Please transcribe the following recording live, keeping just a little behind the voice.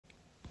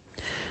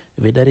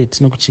vedare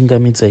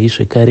tinokuchingamidzai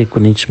zvekare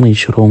kune chimwe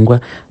chirongwa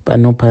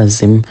pano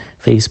paZim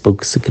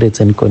Facebook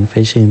Secrets and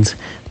Confessions.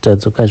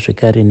 Tadzoka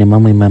zvekare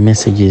nemamwe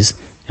mamessages.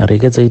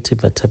 Regai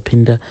tibva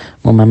tapinda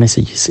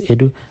mumamessages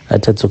edu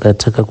atadzoka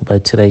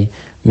takakubatirai.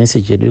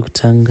 Message yedu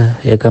yekutanga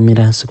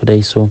yakamira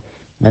sekudai so: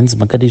 hanzi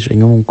makadi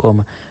zvenyu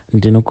mukoma,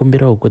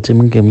 ndinokumbirawo kuti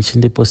munge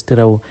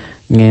muchindiposterawo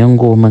nyaya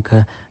yangu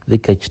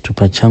makaviga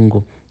chitupa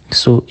changu.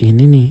 So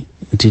inini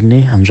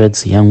ndine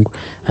hanzvadzi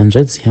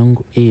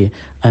yangu iye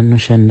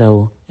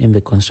anoshandawo in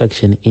the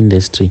construction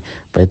industry,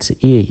 but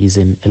iye is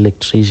an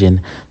electrician,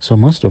 so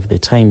most of the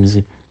times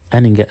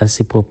anenge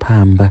asipo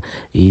pamba.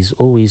 He is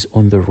always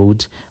on the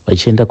road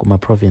vachienda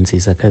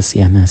kuma-provinces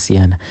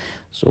akasiyana-siyana.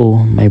 So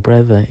my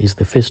brother is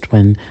the first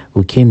one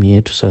who came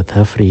here to South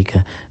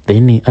Africa.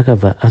 Then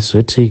akabva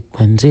azoti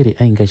kwandiri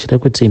ainge achida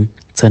kuti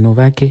tsano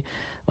vake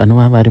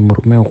vanova vari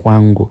murume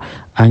wangu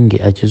ange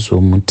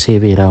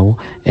achizomuteverawo,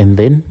 and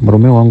then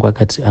murume wangu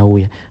akati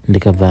auya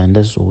ndikabva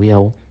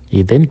ndazouyawo.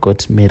 He then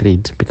got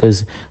married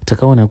because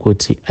takaona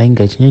kuti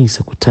ainge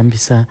achinyanyisa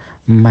kutambisa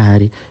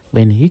mari.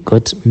 When he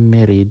got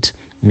married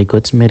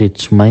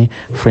to my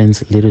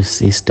friend's little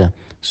sister.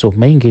 So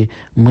mainge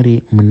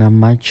muri muna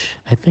March,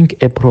 I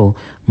think April,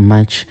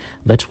 March,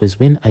 that was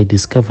when I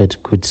discovered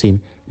kuti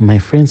my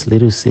friend's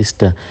little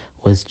sister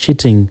was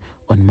cheating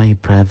on my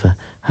brother.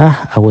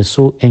 I was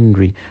so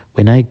angry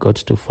when I got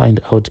to find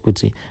out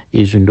kuti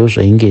izvi ndo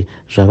zvainge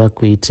zvava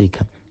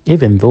kuitika.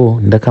 Even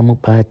though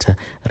ndakamubata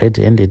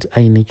red-handed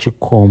aine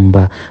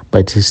chikomba,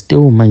 but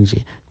still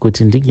manje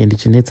kuti ndinge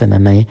ndichinetsana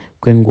naye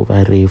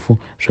kwenguva refu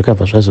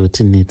zvakabva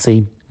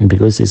zvazotinetsei,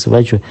 because isu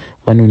vacho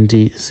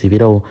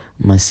vanondizivirawo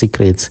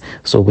ma-secrets.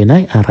 So when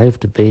I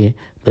arrived there,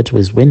 that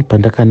was when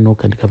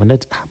pandakanoka ndikabva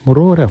ndati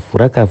muroora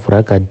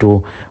vhuraka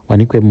door.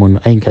 Wanikwe munhu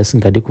ainge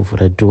asingadi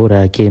kuvhura door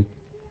rake.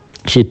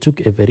 She took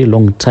a very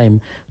long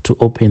time to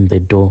open the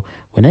door.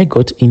 When I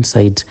got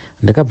inside,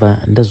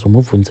 ndakabva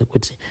ndazomubvunza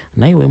kuti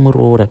naiwe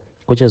muroora,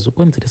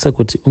 kuchazokonzeresa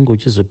kuti unge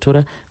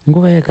uchizotora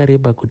nguva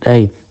yakareba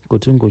kudai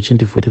kuti unge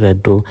uchindivhurira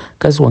door?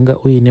 Kasi wanga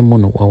uine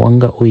munhu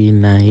wawanga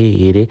uinaye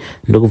here?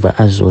 Ndokubva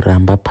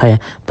azoramba paya,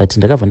 but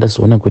ndakabva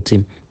ndazoona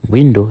kuti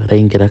window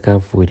rainge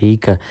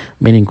rakavhurika,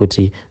 meaning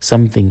kuti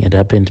something had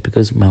happened,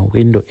 because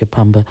mawindow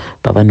epamba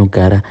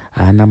pavanogara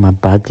haana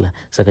mabagla.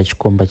 Saka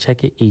chikomba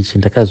chake ichi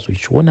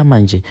ndakazochiona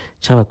manje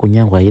chava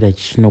kunyahwaira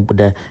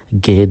chinobuda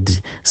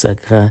gedhi.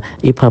 Saka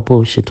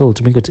ipapo she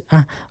told me kuti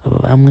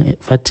vamwe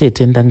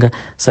vatete ndanga.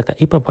 Saka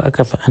ipapo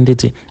akabva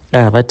anditi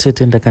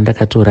vatete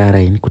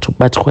ndakatorara ini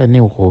kutobatwa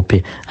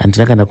nehope,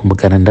 handina kana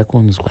kumbogara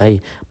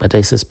ndakunzwai, but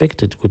I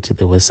suspected kuti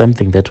there was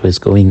something that was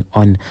going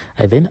on.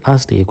 I then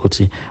asked her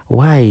kuti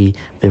why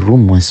the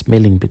room was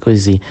smelling,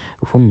 because the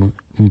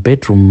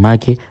bedroom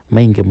make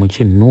mainge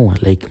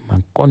muchinhuhwa like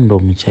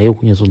makondom chaiwo,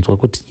 kunyazonzwa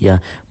kuti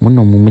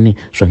muno mune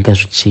zvanga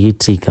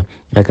zvichiitika.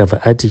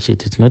 Akabva ati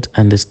chete did not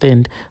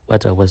understand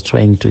what I was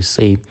trying to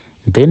say.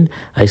 Then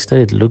I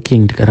started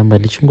looking, ndikaramba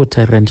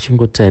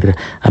ndichingotarira.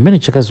 Amene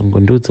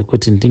chakazongondiudza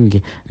kuti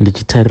ndinge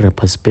ndichitarira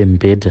pasi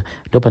pembedha.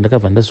 Ndo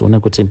pandakabva ndazoona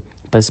kuti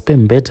pasi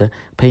pembedha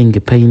painge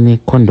paine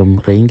condom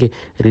rainge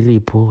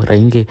riripo,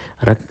 rainge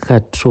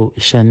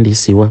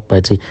rakatoshandisiwa,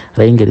 but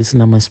rainge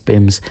risina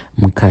masperms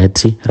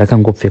mukati,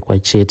 rakangopfekwa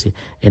chete.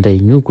 And I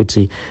knew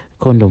kuti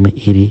condom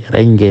iri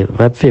rainge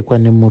rapfekwa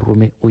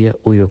nemurume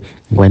uyo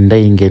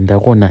wandainge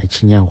ndaona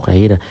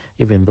achinyahwaira,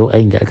 even though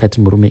ainge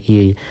akati murume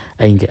iyeye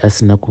ainge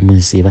asina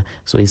kumuziva.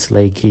 So it's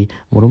like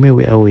murume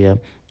uya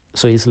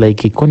so it's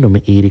like condom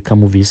iri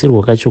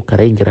kamuvhisirwo kacho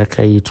karainge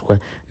rakaitwa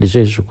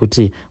ndizvo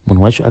kuti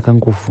munhu wacho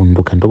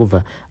akangovhunduka,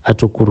 ndokubva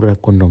atokurura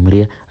condom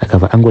riya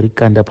akabva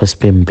angorikanda pasi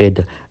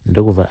pembedha,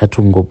 ndokubva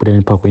atongobuda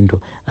nepawindow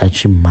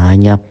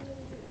achimhanya.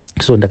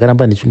 So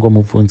ndakaramba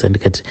ndichingomubvunza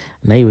ndikati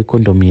naiwe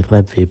condom iri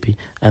rabvepi,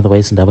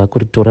 otherwise ndava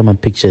kuritora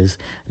mapictures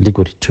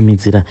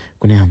ndigoritumidzira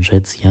kune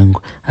hanzvadzi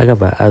yangu.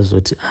 Akabva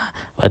azoti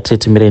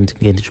vatete mirai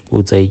ndinge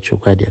ndichikuudzai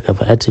chokwadi.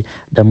 Akabva ati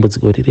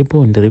dambudziko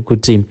riripo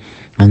nderekuti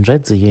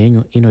hanzvadzi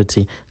yenyu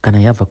inoti kana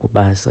yabva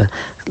kubasa,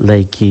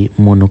 like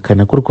munhu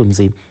kana kuri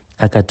kunzi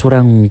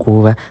akatora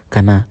nguva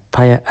kana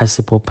paya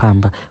asipo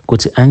pamba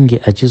kuti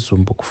ange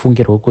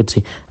achizombokufungirwa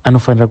kuti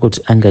anofanira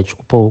kuti ange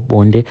achikupawo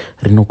bonde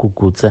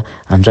rinokugutsa,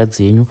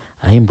 hanzvadzi yenyu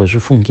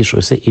haimbozvifungi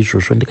zvose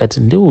izvozvo. Ndikati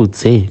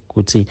ndiudze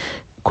kuti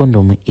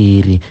kondomu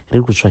iri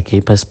riri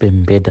kutsvakei pasi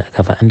pembedha.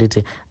 Akabva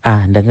anditi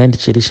ndanga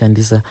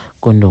ndichirishandisa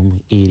kondomu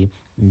iri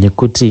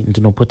nekuti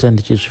ndinopota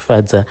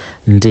ndichizvifadza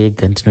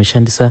ndega,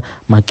 ndinoshandisa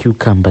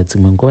macucumber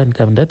dzimwe nguva.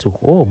 Ndikabva ndati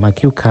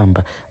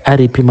macucumber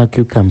aripi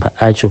macucumber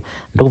acho?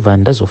 Ndokubva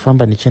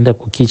ndazofamba ndichienda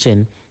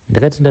kukitchen.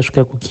 Ndakati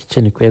ndasvika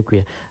kukitchen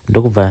kuya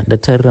ndokubva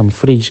ndatarira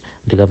mufridge,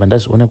 ndikabva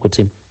ndazoona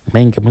kuti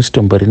mainge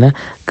musitomborina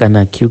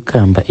kana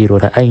cucumber iro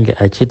raainge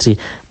achiti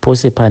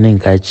pose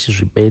paanenge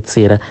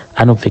achizvibetsera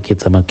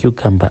anopfekedza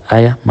macucumber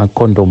aya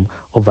makondomu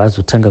obva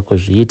azotanga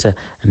kuzviita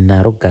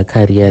naro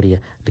gaka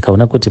riya.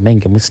 Ndikaona kuti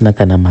mainge musina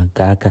kana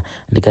magaka.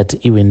 Ndikati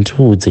iwe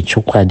ndiudze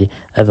chokwadi,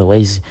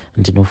 otherwise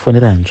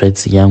ndinofonera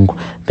hanzvadzi yangu.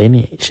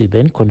 Then she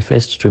then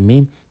confessed to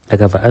me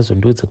akabva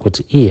azondiudza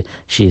kuti iye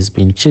she has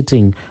been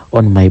cheating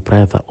on my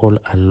brother all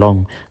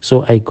along.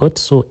 So I got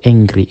so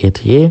angry at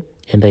her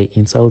and I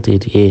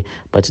insulted her,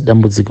 but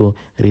dambudziko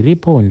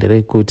riripo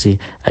nderekuti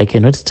I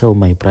cannot tell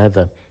my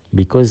brother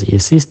because her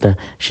sister,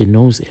 she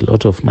knows a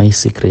lot of my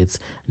secrets.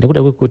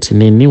 Nekuda kwekuti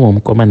neniwo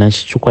mukomana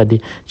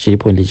chichokwadi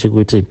chiripo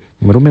ndechekuti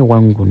murume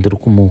wangu ndiri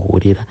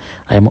kumuhurira.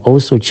 I am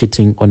also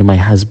cheating on my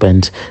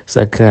husband.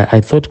 Saka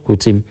I thought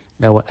kuti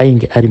awa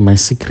ainge ari my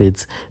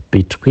secrets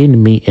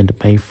between me and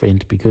my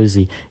friend,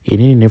 because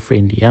inini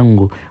nefriend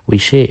yangu we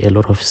share a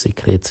lot of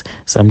secrets.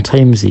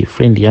 Sometimes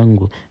friend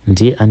yangu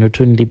ndiye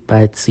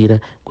anotondibatsira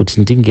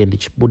kuti ndinge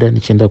ndichibuda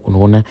ndichienda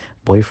kunoona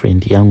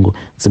boyfriend yangu.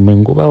 Dzimwe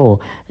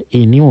nguvawo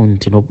iniwo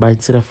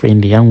ndinobatsira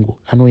friend yangu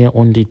anouya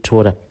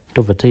onditora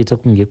tobva toita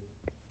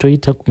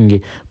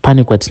kunge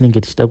pane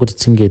kwatinenge tichida kuti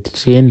tinge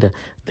tichienda,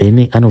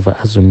 then anobva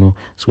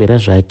azonoswera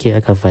zvake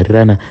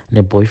akavharirana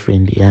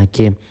neboyfriend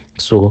yake.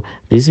 So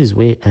this is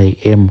where I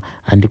am.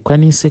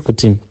 Handikwanisi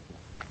kuti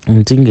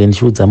ndinge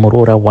ndichiudza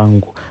muroora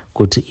wangu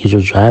kuti izvo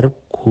zvari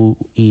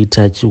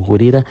kuita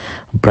chihurira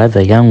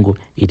brother yangu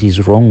it is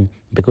wrong,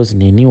 because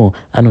neniwo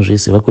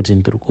anozviziva kuti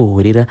ndiri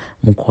kuhurira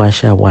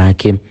mukwasha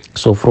wake.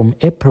 So from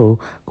April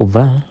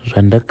kubva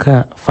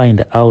zvandaka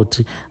find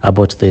out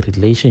about the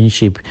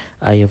relationship,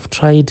 I have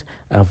tried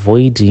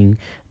avoiding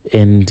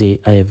and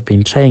I have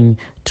been trying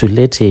to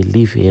let her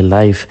live her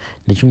life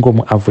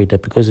ndichingomuavoida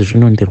because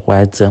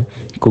zvinondirwadza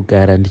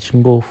kugara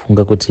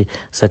ndichingofunga kuti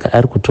saka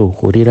ari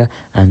kutohurira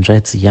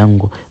hanzvadzi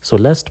yangu. So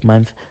last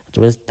month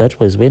that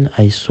was when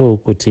I saw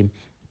kuti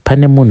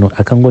pane munhu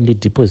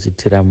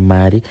akangondidhipozitira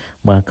mari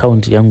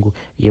muakaunti yangu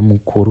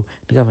yemukuru.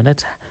 Ndikabva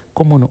ndati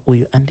ko munhu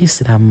uyu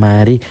andisira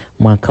mari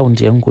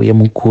muakaunti yangu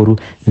yemukuru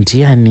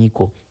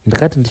ndianiko?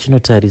 Ndakati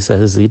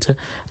ndichinotarisa zita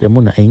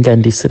remunhu ainge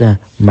andisira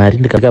mari,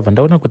 ndikabva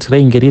ndaona kuti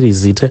rainge riri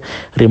zita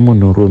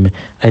remunhurume.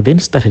 I then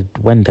started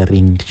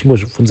wondering,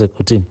 ndichingozvibvunza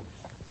kuti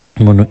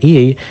munhu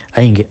iyeye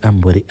ainge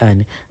ambori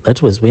ani.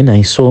 That was when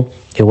I saw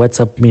a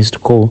WhatsApp missed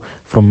call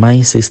from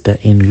my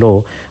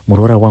sister-in-law,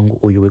 muroora wangu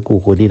uyu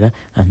wekuhurira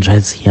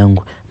hanzvadzi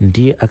yangu.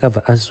 Ndiye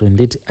akabva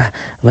azonditi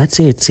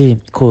vatete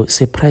ko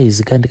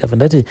surprise ka. Ndikabva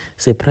ndati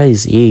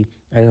surprise yei?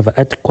 Akabva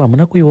ati ko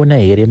hamuna kuiona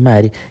here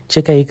mari,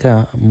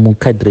 chekaika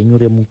mukadhi renyu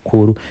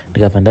remukuru.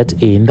 Ndikabva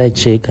ndati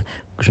ndacheka,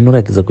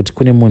 zvinoratidza kuti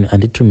kune munhu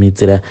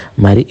anditumidzira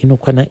mari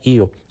inokwana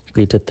iyo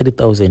kuita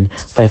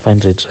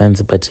 3,500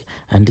 rands, but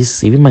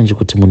handizivi manje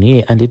kuti munhu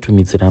iyeye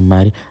anditumidzira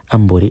mari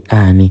ambori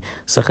ani.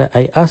 Saka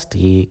I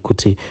asked her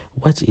kuti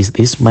what is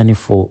this money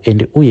for,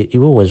 and uye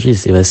iwe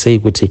wazviziva sei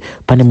kuti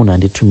pane munhu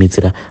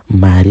anditumidzira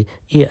mari?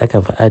 Iye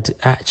akabva ati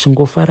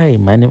chingofarai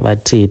mhani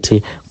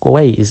vatete, ko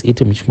why is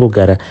it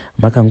muchingogara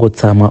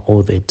makangotsama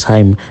all the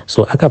time?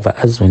 So akabva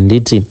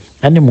azonditi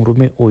ane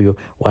murume uyo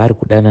waari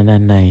kudanana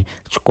naye,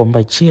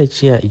 chikomba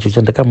chiya icho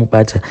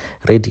chandakamubata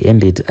red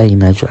handed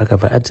ainacho.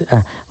 Akabva ati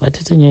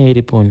vatete nyaya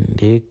iripo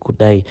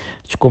ndekudai,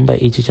 chikomba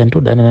ichi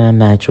chandodanana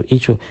nacho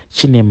icho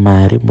chine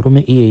mari,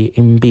 murume iyeye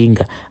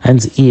imbinga,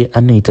 hanzi iye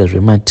anoita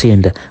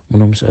zvematenda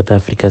muno muSouth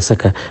Africa,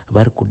 saka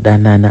vari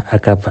kudanana.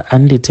 Akabva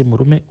anditi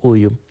murume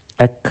uyu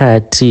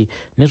akati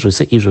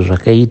nezvose izvo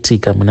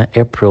zvakaitika muna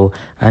April,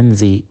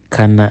 hanzi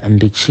kana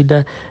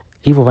ndichida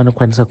ivo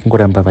vanokwanisa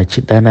kungoramba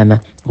vachidanana,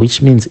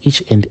 which means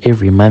each and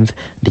every month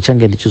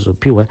ndichange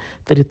ndichizopiwa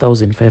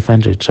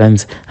 3,500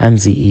 rands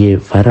hanzi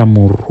yevhara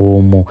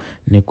muromo,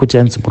 nekuti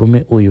hanzi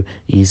murume uyu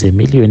is a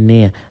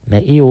millionaire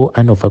naiyewo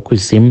anobva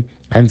kuZim,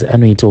 hanzi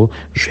anoitawo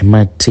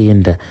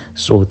zvematenda.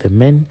 So the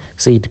man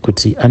said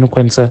kuti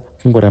anokwanisa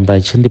kungoramba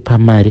achindipa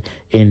mari,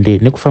 ende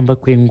nekufamba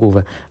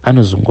kwenguva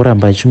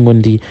anozongoramba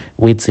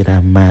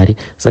achingondiwedzera mari.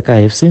 Saka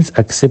I have since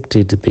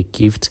accepted the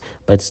gift,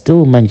 but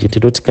still manje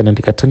ndinoti kana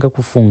ndikatanga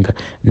kufunga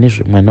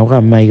nezvemwana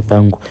wamai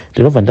vangu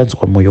ndinobva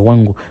ndanzwa mwoyo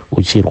wangu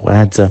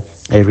uchirwadza.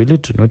 I really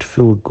do not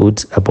feel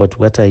good about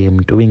what I am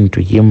doing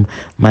to him.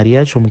 Mari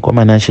yacho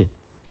mukomanache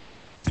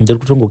ndiri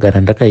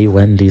kutongogara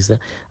ndakaiwandisa,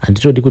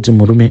 handitodi kuti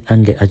murume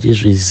ange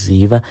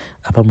achizviziva.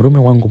 Apa murume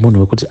wangu munhu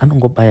wekuti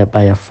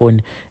anongobaya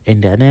foni,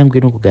 ende hana yangu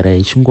inogara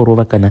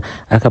ichingorova kana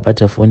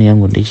akabata foni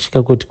yangu.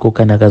 Ndichitya kuti ko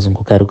kana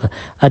akazongokaruka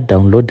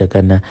adownloada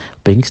kana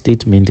bank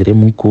statement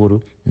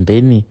remukuru,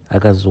 then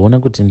akazoona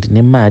kuti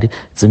ndine mari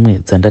dzimwe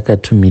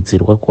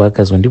dzandakatumidzirwa kwa,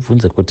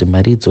 akazondibvunza kuti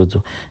mari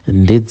idzodzo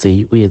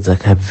ndedzei uye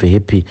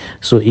dzakabvepi.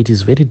 So it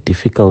is very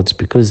difficult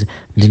because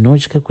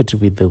ndinotya kuti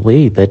with the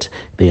way that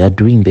they are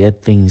doing their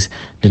things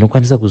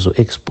ndinokwanisa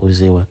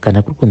kuzoexposewa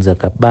kana kuri kunzi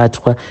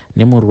akabatwa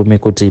nemurume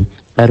kuti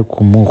ari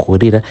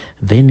kumuhurira,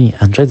 then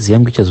hanzvadzi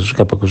yangu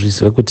ichazosvika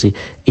pakuzviziva kuti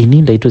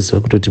ini ndaitoziva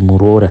kutoti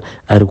muroora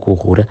ari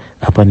kuhura,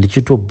 apa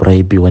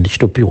ndichitobraibiwa,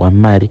 ndichitopiwa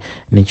mari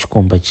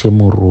nechikomba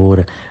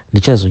chemuroora.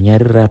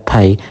 Ndichazonyarira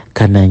pai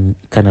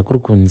kana kuri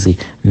kunzi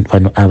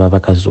vanhu ava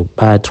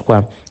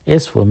vakazobatwa.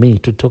 As for me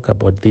to talk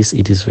about this,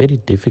 it is very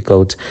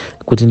difficult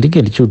kuti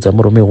ndinge ndichiudza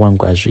murume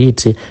wangu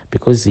azviite,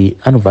 because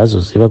anobva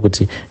azoziva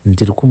kuti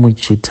ndiri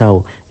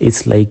kumuchitawo.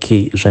 It's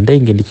like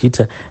zvandainge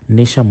ndichiita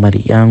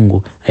neshamwari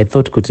yangu. I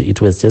thought kuti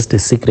it was was just a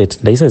secret.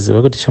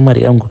 Ndaisaziva kuti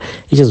shamwari yangu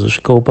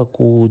ichizosvikawo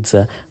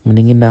pakuudza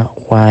munin'ina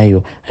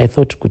wayo. I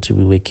thought kuti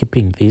we were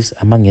keeping this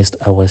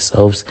amongst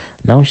ourselves.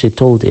 Now she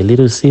told a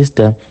little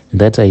sister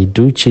that I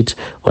do cheat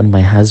on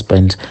my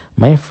husband.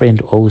 My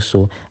friend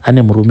also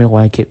ane murume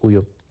wake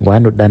uyo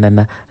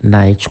waanodanana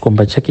naye.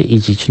 Chikomba chake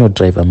ichi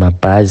chinodhiraivha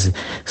mabhazi,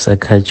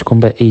 saka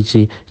chikomba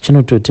ichi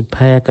chinototi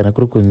paya kana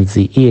kuri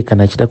kunzi iye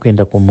kana achida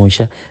kuenda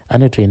kumusha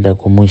anotoenda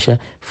kumusha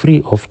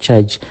free of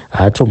charge,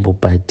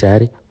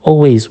 haatombobhadhari.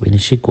 Always when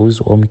she goes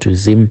home to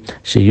Zim,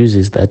 she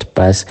uses that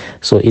bus.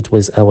 So it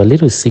was our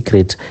little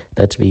secret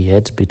that we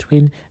had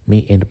between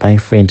me and my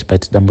friend.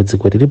 But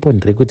dambudziko riripo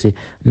nderekuti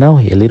now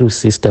her little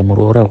sister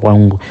muroora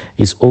wangu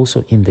is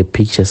also in the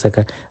picture.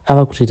 Saka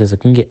ava kutoita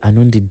sekunge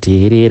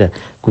anondidheerera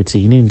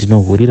kuti ini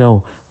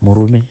ndinohurirawo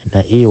murume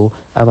naiyewo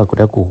ava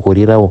kuda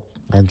kuhurirawo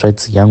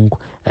hanzvadzi yangu.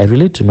 I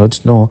really do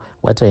not know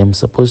what I am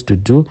supposed to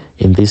do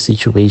in this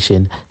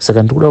situation.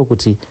 Saka ndikudawo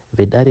kuti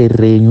vedare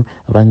renyu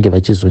vange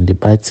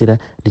vachizondibatsira.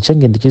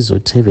 Ndichange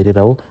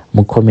ndichizotevererawo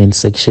mucomment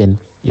section.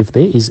 If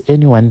there is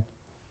anyone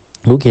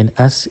who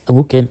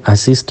can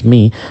assist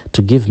me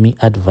to give me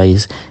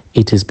advice,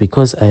 it is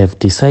because I have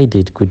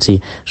decided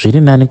kuti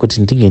zviri nani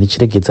kuti ndinge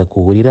ndichiregedza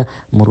kuhurira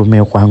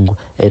murume wangu,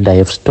 and I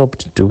have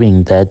stopped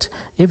doing that,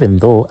 even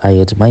though I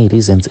had my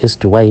reasons as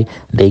to why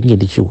ndainge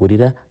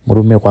ndichihurira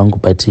murume wangu,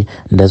 but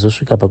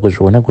ndazosvika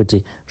pakuzviona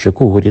kuti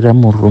zvekuhurira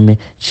murume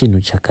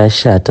chinhu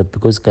chakashata,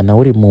 because kana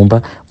uri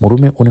mumba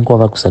murume unenge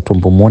wava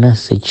kusatombomuona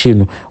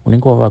sechinhu,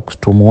 unenge wava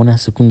kutomuona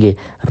sekunge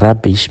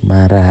rubbish,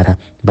 marara.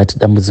 But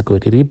dambudziko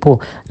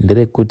riripo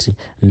nderekuti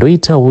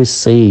ndoitawo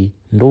sei,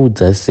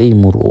 ndoudza sei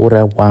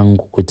muroora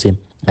wangu kuti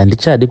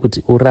handichadi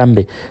kuti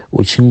urambe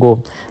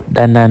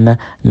uchingodanana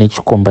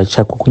nechikomba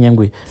chako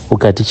kunyange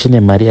ukati chine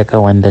mari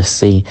yakawanda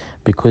sei,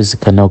 because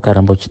kana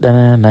ukaramba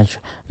uchidanana nacho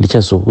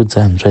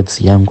ndichazoudza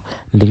hanzvadzi yangu.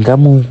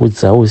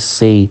 Ndingamuudzawo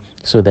sei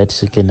so that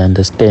she can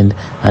understand.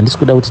 Handisi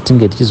kuda kuti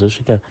tinge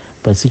tichizosvika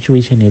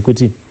pasituation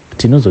yekuti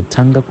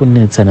tinozotanga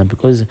kunetsana,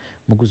 because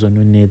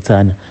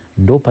mukuzononetsana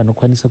ndo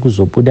panokwanisa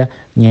kuzobuda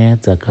nyaya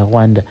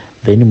dzakawanda,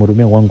 then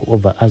murume wangu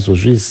obva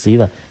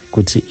azozviziva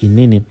kuti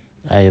inini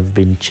I have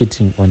been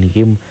cheating on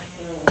him.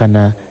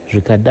 Kana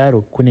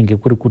zvikadaro kunenge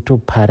kuri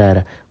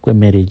kutoparara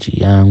kwemarriage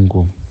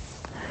yangu.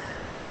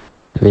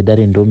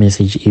 Vedare ndo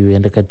message iyo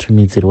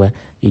yandakatumidzirwa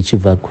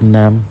ichibva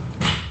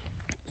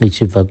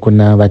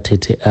kuna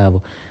vatete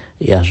avo.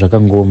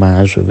 Zvakangoma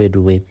hazvo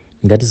veduwe.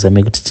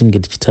 Ngatizame kuti tinge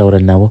tichitaura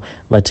navo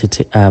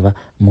vatete ava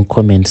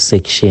mucomment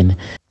section.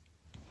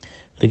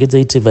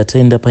 Rekedzaiti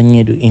vataenda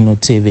panyedu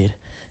inotevera.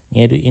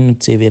 Nyedu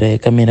inotevera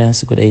yakamira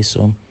sekudai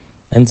so.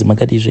 Hanzi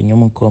makati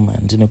zvenyomukoma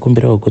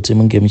ndinokumbirawo kuti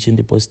munge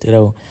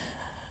muchindiposterawo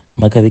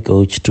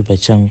makavigawo chitupa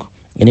changu.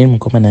 Inini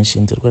mukomana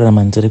ndiri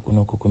kurarama ndiri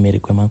kunoku kumeri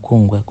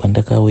kwemakungwa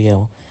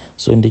kwandakauyawo.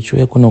 So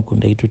ndichiuya kunoku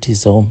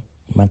ndaitotizawo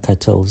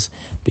cartels,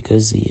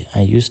 because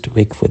I used to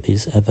work for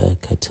this other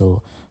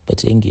cartel,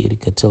 but inge iri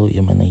cartel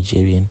Rema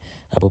Nigerian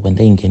apo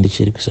pandainge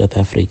ndichiri kuSouth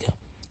Africa.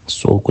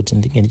 So kuti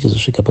ndinge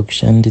ndichizosvika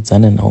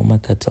pakushandidzana nawo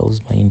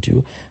macartels, mind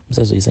you,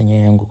 musazoisa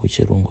nyaya yangu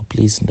kuchirungu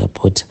please,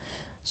 ndapota.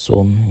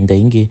 So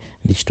ndainge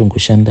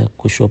ndichitongoshanda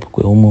kushop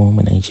kweumo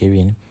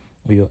muNigerian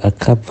uyo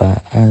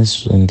akabva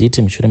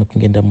azonditi mushure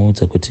mekunge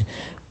ndamuudza kuti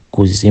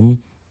kuZim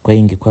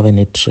kwainge kwava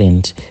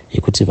netrend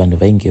yekuti vanhu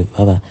vainge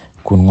vava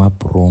kunwa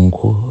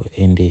brongo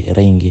ende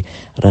rainge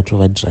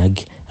ratova drug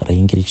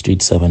rainge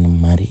richitoitisa vanhu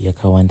mari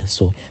yakawanda.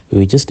 So we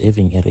were just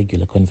having a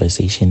regular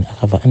conversation.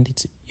 Akabva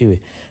anditi,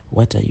 iwe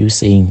what are you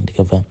saying?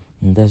 Ndikabva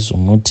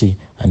ndazomuti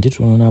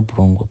handiti unoona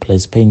brongo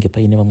plus painge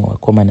paine vamwe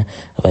vakomana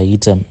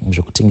vaiita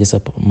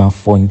zvekutengesa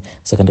mafoni.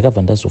 Saka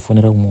ndakabva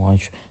ndazofonera umwe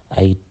wacho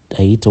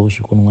aiitawo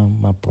zvekunwa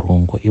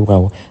mabrongo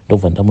iwawo,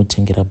 ndobva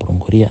ndamutengera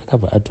brongo riya.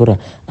 Akabva atora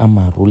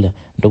amarula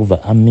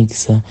ndokubva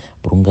amixa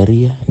brongo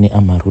riya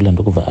neamarula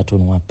ndokubva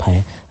atonwa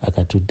paya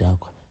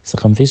akatodhakwa.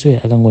 Saka mufesi uyu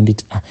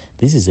akangonditi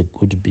this is a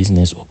good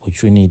business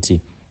opportunity.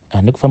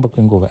 Nekufamba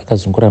kwenguva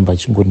akazongoramba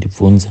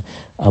achingondibvunza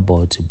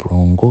about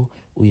brongo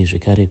uye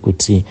zvekare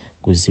kuti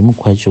kuZimu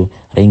kwacho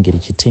rainge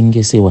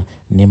richitengesewa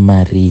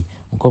nemari.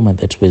 Mukoma,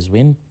 that was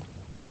when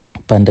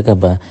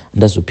pandakabva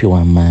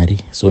ndazopiwa mari.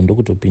 So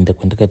ndokutopinda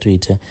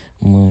kwandakatoita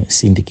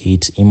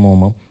muSyndicate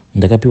imomo.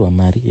 Ndakapiwa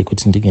mari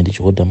yekuti ndinge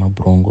ndichihodha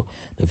mabrongo.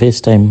 The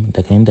first time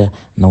ndakaenda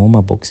nawo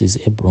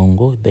maboxes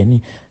ebrongo, then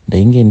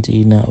ndainge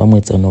ndina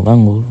vamwe tsano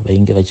vangu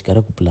vainge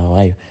vachigara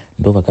kuBulawayo,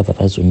 ndo vakabva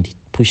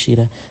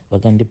vazondipushira,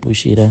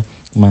 vakandipushira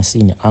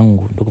masini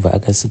angu ndokubva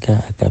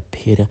akasika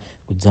akapera.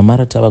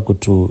 Kudzamara tava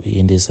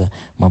kutoendesa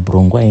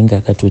mabrongo ainge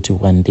akatoti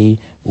one day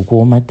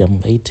ukuwo madhamu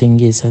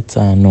vaitengesa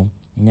tsano.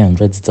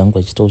 Nyanzvadzi dzangu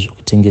vachitawo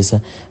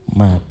zvekutengesa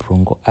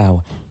mabrongo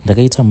awa.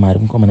 Ndakaita mari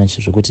mukomana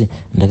zvekuti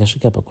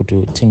ndakasvika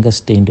pakutotenga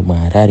stand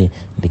muHarare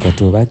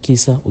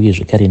ndikatovakisa uye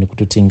zvekare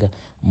nekutotenga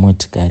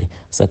motikari.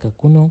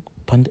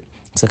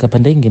 Saka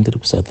pandainge ndiri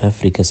kuSouth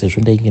Africa,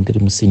 sezvo ndainge ndiri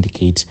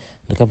muSyndicate,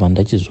 ndakabva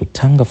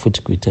ndachizotanga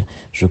futi kuita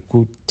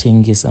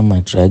zvekutengesa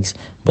madrugs,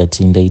 but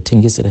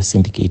ndaitengesera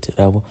Syndicate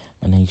ravo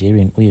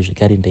muNigerian uye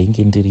zvekare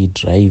ndainge ndiri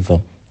driver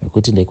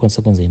nekuti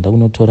ndaikwanisa kunzoenda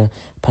kunotora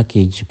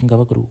package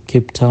kungava kuri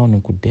kuCape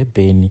Town,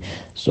 kuDurban.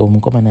 So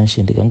mukomana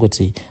ashe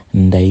ndikangoti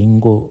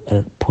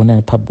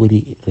ndaingopona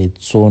paburi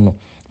retsono,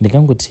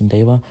 ndikangoti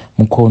ndaiva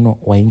mukono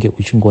wainge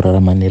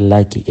uchingorarama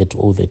nelucky at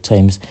all the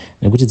times,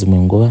 nekuti dzimwe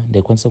nguva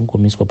ndaikwanisa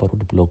kungomiswa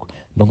paroadblock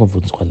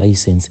ndongobvunzwa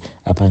license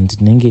apa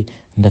ndinenge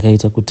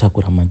ndakaita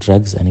kutakura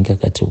madrugs anenge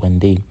akati one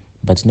day.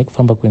 But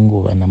nekufamba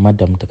kwenguva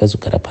namadam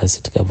takazogara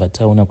pasi tikabva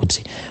taona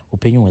kuti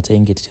upenyu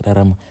hwatainge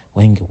tichirarama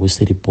hwainge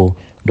husiripo.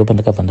 Ndopa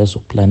ndakabva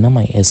ndazoplana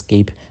my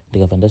escape,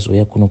 ndikabva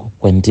ndazouya kuno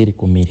kwandiri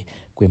kumhiri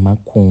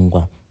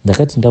kwemakungwa.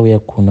 Ndakati ndauya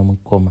kuno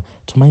mukoma,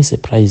 to my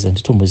surprise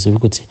handitombozivi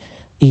kuti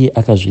iye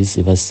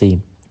akazviziva sei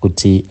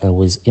kuti I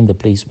was in the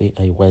place where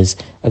I was.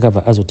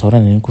 Akabva azotaura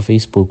neni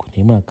kuFacebook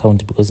nemu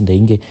account because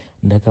ndainge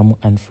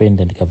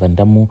ndakamu-unfriend, ndikabva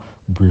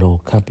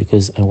ndamu-blocka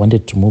because I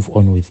wanted to move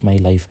on with my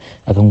life.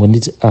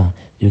 Akangonditi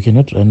you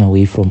cannot run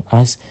away from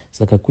us.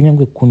 Saka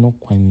kunyange kuno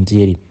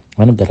kwandiri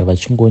vanogara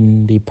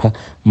vachingondipa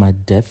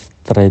ma-death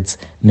threats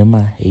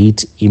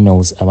nema-hate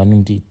emails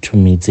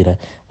avanonditumidzira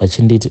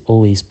vachinditi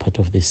always part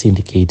of the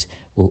syndicate,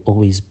 will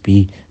always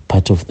be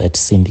part of that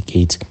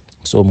syndicate.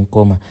 So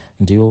mukoma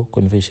ndiyo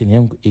confession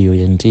yangu iyo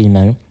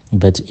yandiinayo,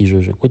 but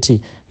izvo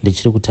zvekuti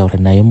ndichiri kutaura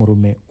naye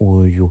murume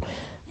uyu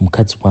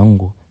mukadzi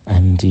wangu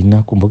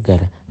handina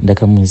kumbogara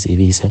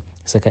ndakamuzivisa.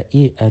 Saka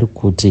iye ari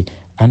kuti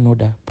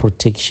anoda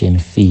protection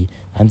fee,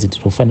 hanzi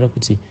ndinofanira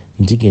kuti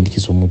ndige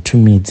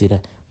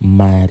ndichizomutumidzira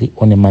mari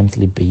on a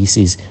monthly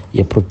basis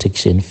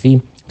yeprotection fee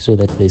so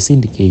that the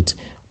syndicate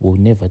will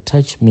never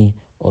touch me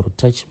or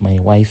touch my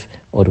wife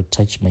or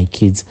touch my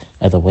kids,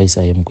 otherwise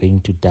I am going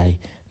to die.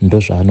 Ndo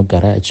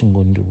zvaanogara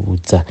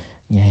achingondiudza.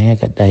 Nyaya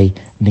yakadai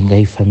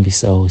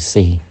ndingaifambisawo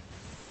sei?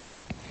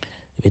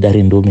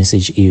 Vedare ndo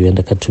message iyo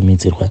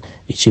yandakatumidzirwa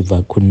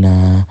ichibva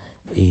kuna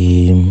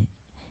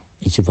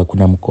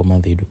mukoma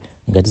vedu.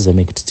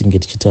 Ngatizame kuti tinge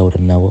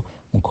tichitaura navo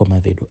mukoma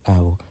vedu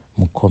avo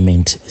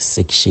mucomment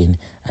section.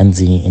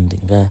 Hanzi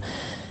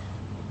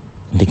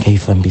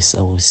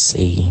ndingaifambisawo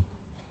sei?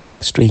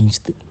 Strange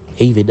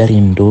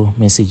vedare ndo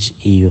message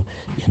iyo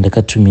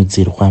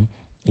yandakatumidzirwa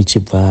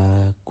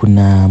ichibva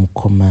kuna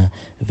mukoma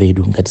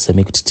vedu.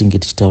 Ngatizame kuti tinge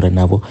tichitaura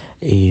navo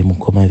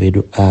mukoma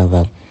vedu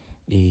ava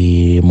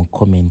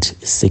mucomment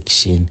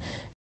section.